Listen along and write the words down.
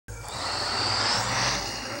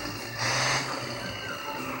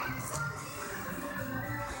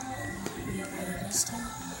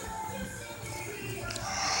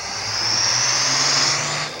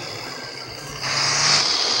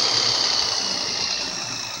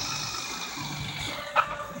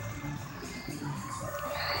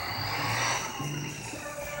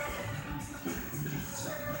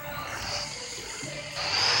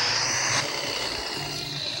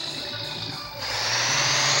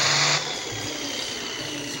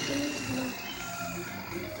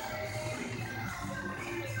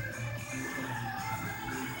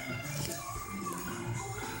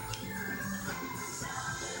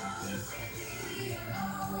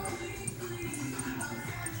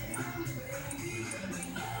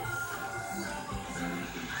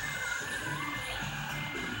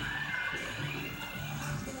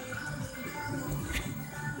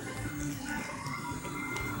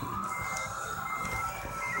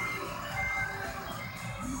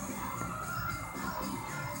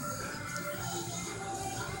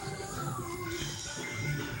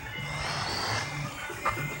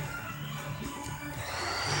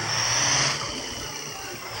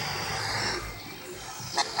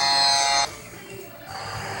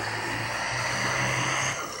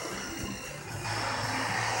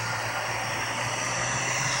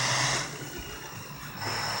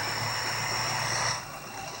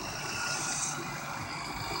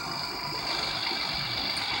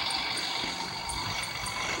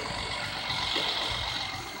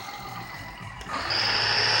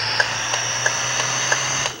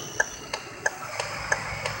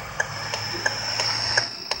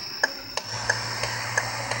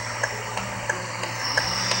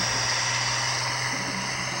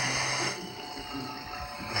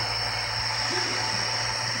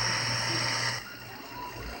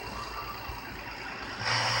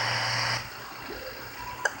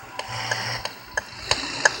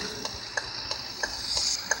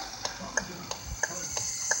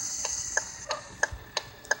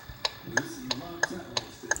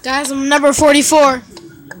Guys, I'm number 44.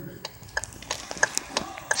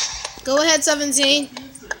 Go ahead, 17.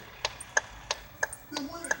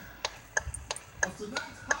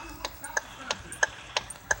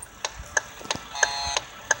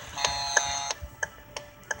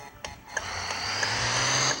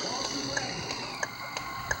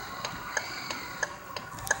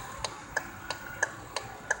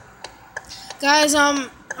 Guys, I'm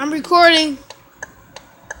recording.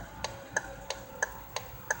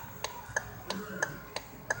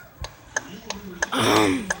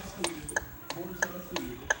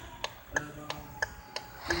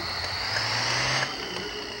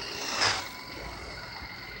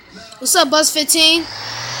 What's up, Buzz 15?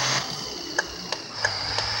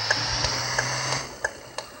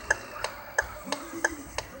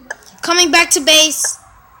 Coming back to base.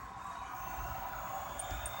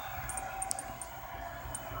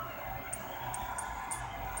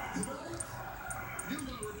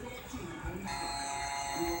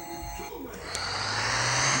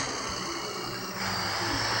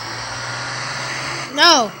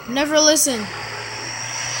 No, never listen.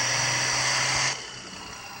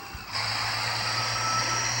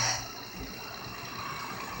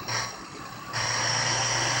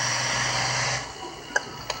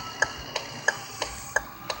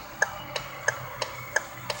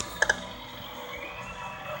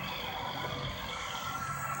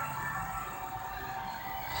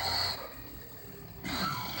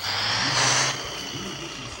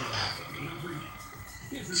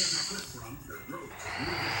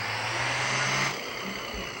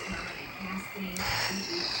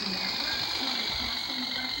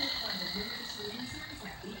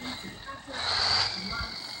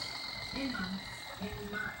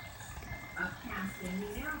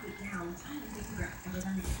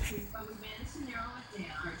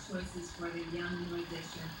 Choices for the young new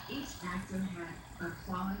edition. Each actor had a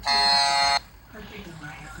quality perfect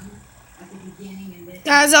around at the beginning and then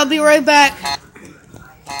Guys, I'll be right back.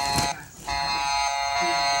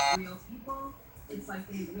 real people. It's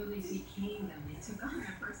like they really became them. They took on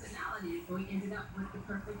their personality, so we ended up with the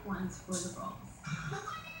perfect ones for the roles.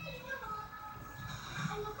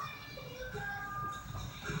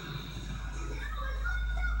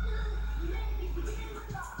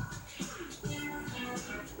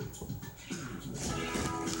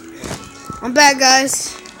 I'm back,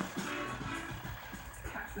 guys.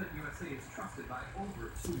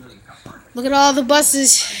 Look at all the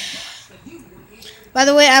buses. By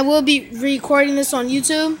the way, I will be recording this on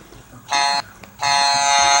YouTube.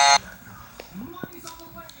 I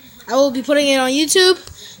will be putting it on YouTube.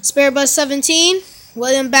 Spare Bus 17,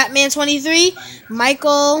 William Batman 23,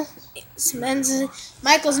 Michael's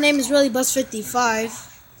name is really Bus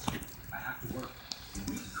 55.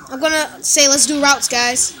 I'm gonna say let's do routes,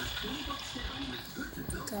 guys.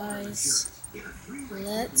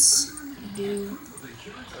 Let's do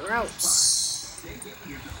routes.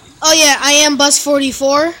 Oh yeah, I am Bus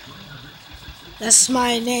 44. That's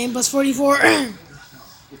my name, Bus 44. It's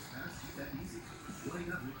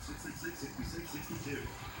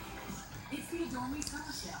the Adorme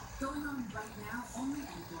Summer Sale going on right now only at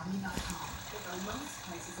Adorme.com with the lowest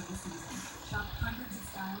prices of the season. Shop hundreds of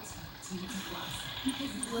styles from Teen Plus.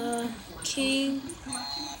 The King,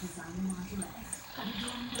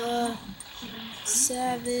 the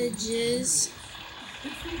Savages.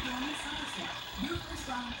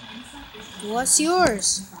 What's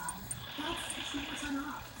yours?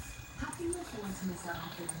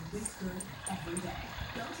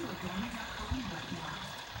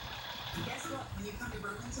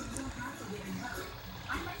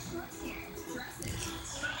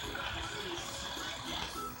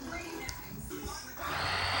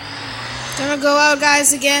 Gonna go out,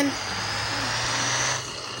 guys, again.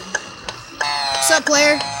 What's up,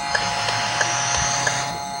 player?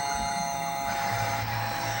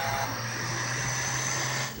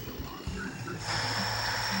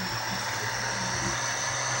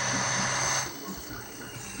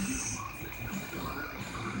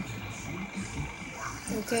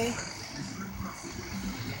 Okay.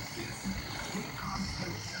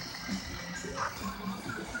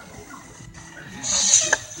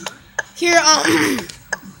 Here,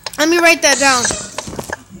 let me write that down.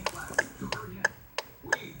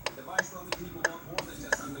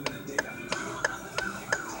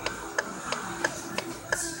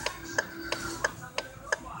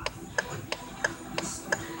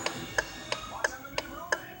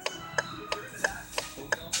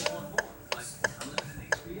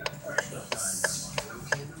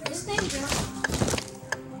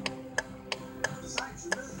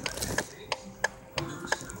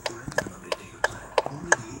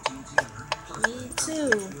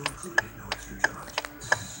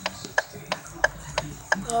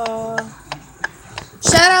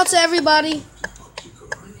 Shout out to everybody.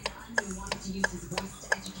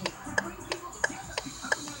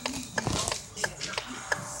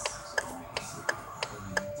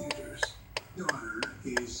 Daughter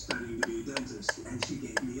is studying to be a dentist, and she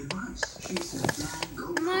gave me advice. She said, Dad,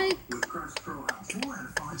 go Mike. with Crest Pro Health. 4 out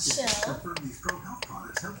of 5 dentists confirm these Pro Health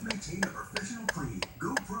products help maintain a professional clean.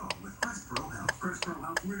 Go Pro with Crest Pro Health. Crest Pro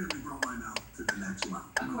Health really brought my mouth to the next level.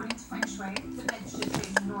 According to Feng Shui, the bed should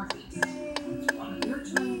face northeast. You're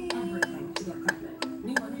trying everything to get pregnant.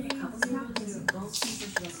 We want to get couples practice in both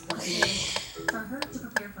nutritious formulations. For her to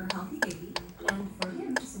prepare for a healthy baby, and for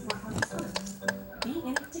him to support healthy children. Be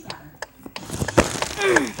in it together.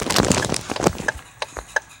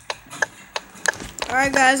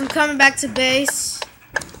 Alright guys, I'm coming back to base.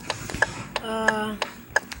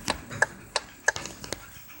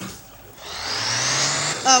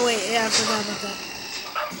 Oh wait, yeah, I forgot about that.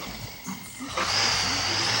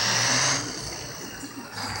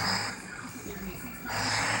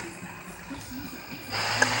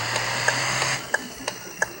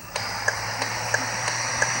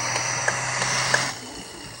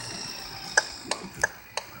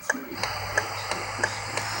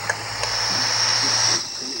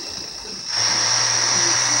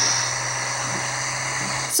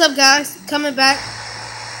 What's up guys? Coming back.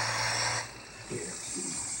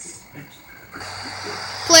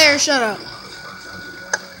 Player, shut up.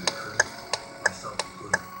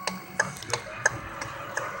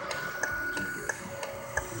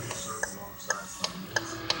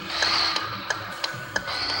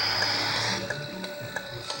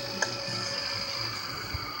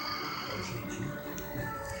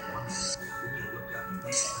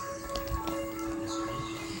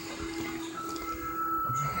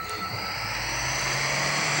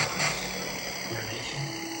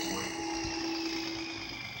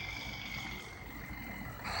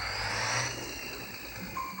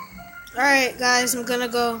 Alright guys, I'm gonna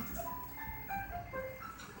go.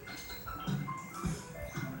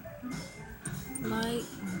 Mike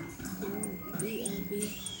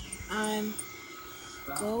BNB. I'm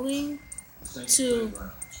going to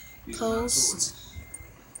post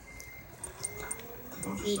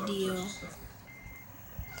video.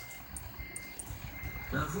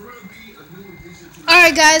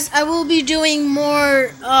 Alright guys, I will be doing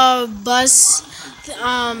more bus.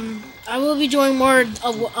 I will be doing more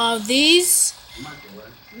of these.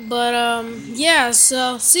 But yeah,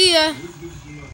 so see ya.